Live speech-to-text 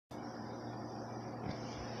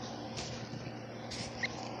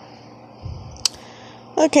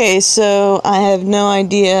Okay, so I have no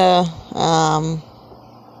idea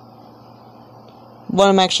what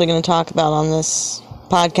I'm actually going to talk about on this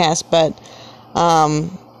podcast, but a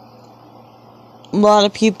lot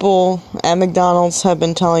of people at McDonald's have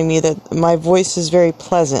been telling me that my voice is very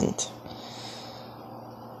pleasant,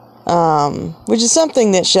 which is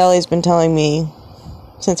something that Shelly's been telling me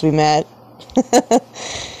since we met.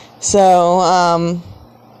 So,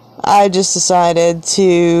 I just decided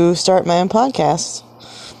to start my own podcast,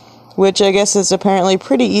 which I guess is apparently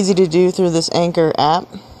pretty easy to do through this Anchor app.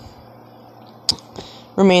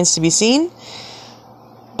 Remains to be seen.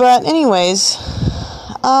 But anyways,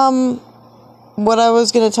 what I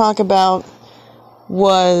was going to talk about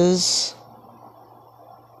was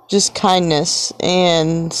just kindness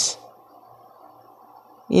and,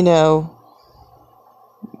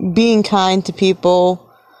 being kind to people,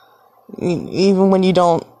 even when you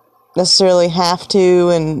don't necessarily have to,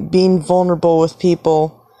 and being vulnerable with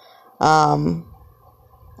people.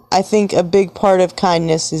 I think a big part of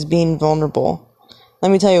kindness is being vulnerable.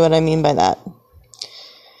 Let me tell you what I mean by that.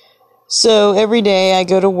 So every day I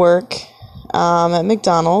go to work at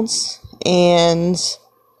McDonald's, and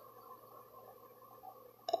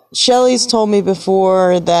Shelly's told me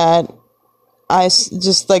before that I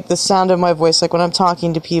just like the sound of my voice, like when I'm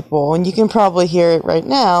talking to people, and you can probably hear it right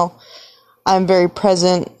now. I'm very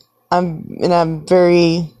present. I'm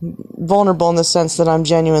very vulnerable in the sense that I'm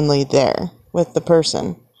genuinely there with the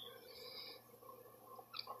person.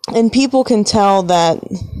 And people can tell that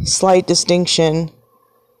slight distinction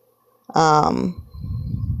in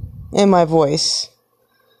my voice,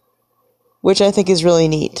 which I think is really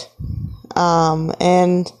neat.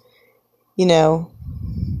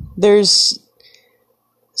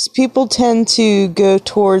 People tend to go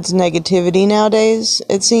towards negativity nowadays,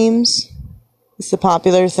 it seems. It's the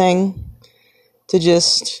popular thing to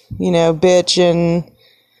just, bitch and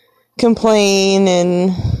complain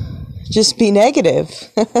and just be negative.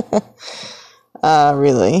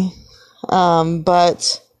 Really.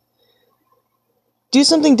 But do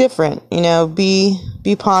something different,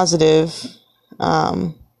 be positive.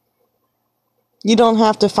 You don't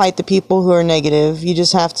have to fight the people who are negative. You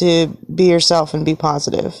just have to be yourself and be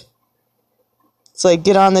positive. It's like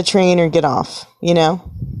get on the train or get off,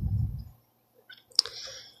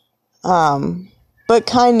 But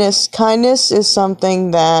kindness is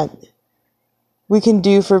something that we can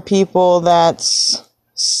do for people. That's,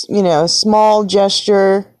 a small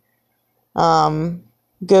gesture,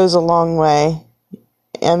 goes a long way.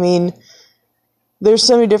 I mean, there's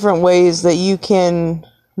so many different ways that you can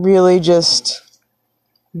really just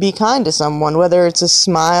be kind to someone, whether it's a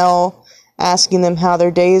smile, asking them how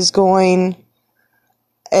their day is going,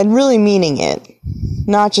 and really meaning it.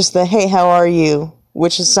 Not just the, hey, how are you?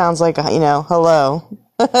 Which sounds like, hello.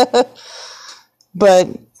 But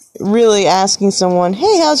really asking someone,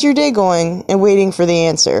 hey, how's your day going? And waiting for the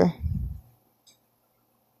answer.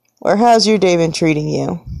 Or how's your day been treating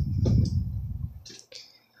you?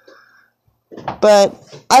 But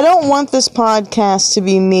I don't want this podcast to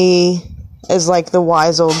be me as like the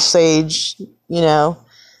wise old sage,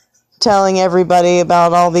 telling everybody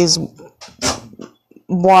about all these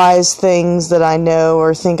wise things that I know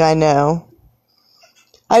or think I know.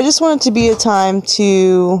 I just want it to be a time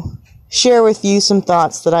to share with you some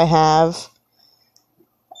thoughts that I have.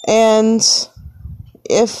 And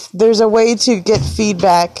if there's a way to get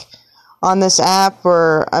feedback on this app,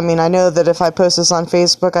 I know that if I post this on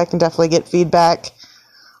Facebook, I can definitely get feedback.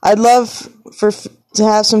 I'd love to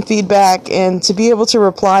have some feedback and to be able to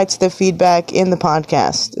reply to the feedback in the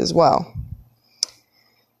podcast as well.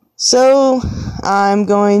 So I'm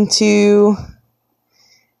going to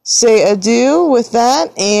say adieu with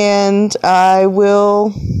that, and I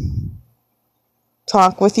will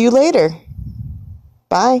talk with you later.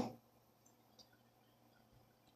 Bye.